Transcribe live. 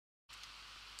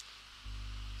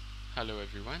Hello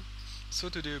everyone. So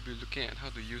today we'll be looking at how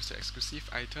to use the exclusive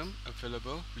item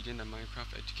available within the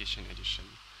Minecraft Education Edition.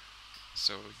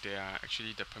 So they are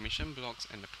actually the permission blocks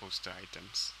and the poster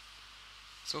items.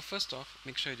 So first off,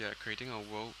 make sure you are creating a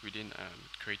world within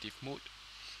creative mode,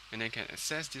 and then you can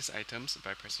access these items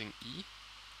by pressing E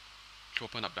to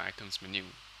open up the items menu.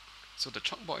 So the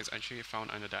chalkboard is actually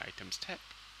found under the items tab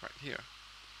right here.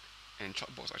 And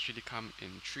chalkboards actually come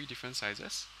in 3 different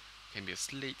sizes. It can be a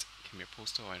slate, it can be a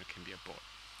poster, or it can be a board.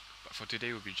 But for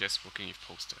today, we'll be just working with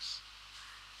posters.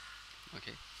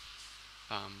 Okay.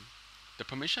 The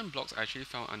permission blocks are actually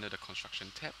found under the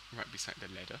construction tab, right beside the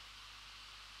ladder.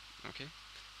 Okay.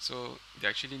 So they're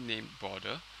actually named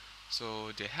border.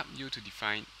 So they help you to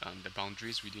define the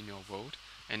boundaries within your world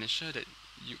and ensure that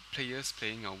players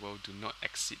playing your world do not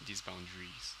exceed these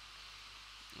boundaries.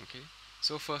 Okay.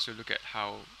 So first, we'll look at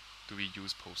how do we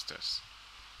use posters.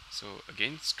 So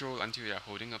again, scroll until you are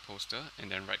holding a poster and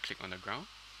then right click on the ground.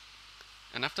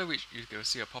 And after which you will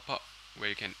see a pop-up where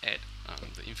you can add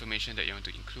the information that you want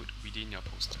to include within your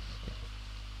poster.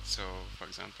 So for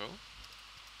example,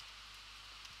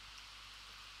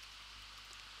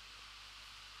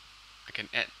 I can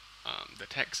add the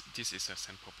text, this is a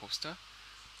sample poster,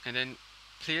 and then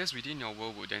players within your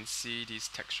world will then see this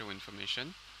textual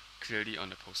information clearly on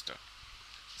the poster.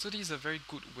 So this is a very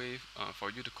good way for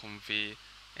you to convey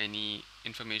any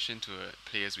information to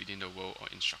players within the world or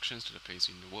instructions to the players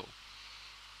in the world.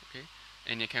 Okay,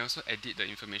 and you can also edit the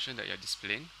information that you're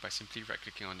displaying by simply right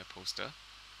clicking on the poster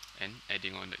and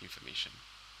adding on the information.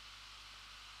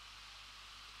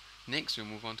 Next, we'll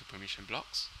move on to permission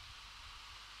blocks.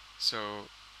 So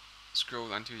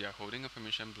scroll until you're holding a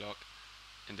permission block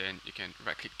and then you can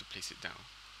right click to place it down.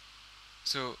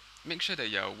 So make sure that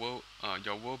your world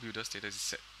builder status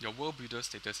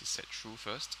is set true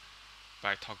first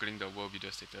by toggling the world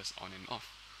builder status on and off.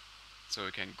 So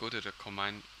you can go to the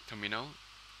command terminal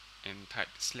and type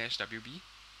 /wb.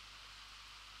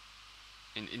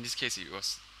 In this case, it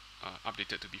was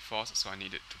updated to be false, so I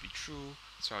need it to be true.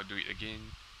 So I'll do it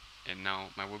again, and now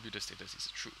my world builder status is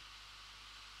true.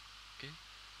 Okay.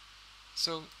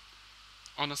 So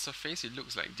on the surface, it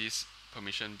looks like these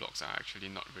permission blocks are actually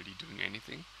not really doing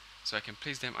anything. So I can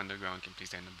place them underground, can place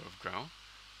them above ground,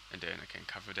 and then I can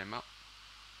cover them up.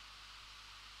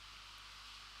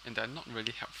 And they're not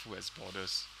really helpful as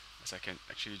borders, as I can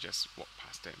actually just walk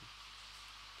past them.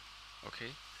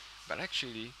 Okay, but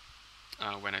actually,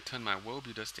 when I turn my world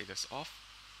builder status off,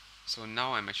 so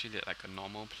now I'm actually like a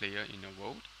normal player in a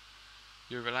world,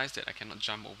 you realize that I cannot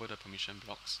jump over the permission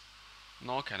blocks,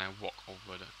 nor can I walk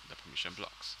over the permission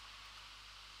blocks.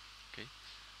 Okay,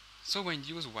 so when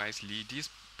used wisely, these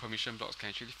permission blocks can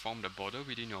actually form the border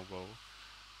within your world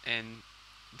and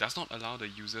does not allow the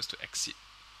users to exceed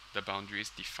the boundaries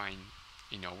defined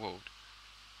in your world.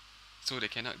 So they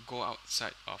cannot go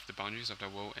outside of the boundaries of the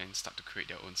world and start to create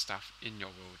their own stuff in your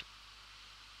world.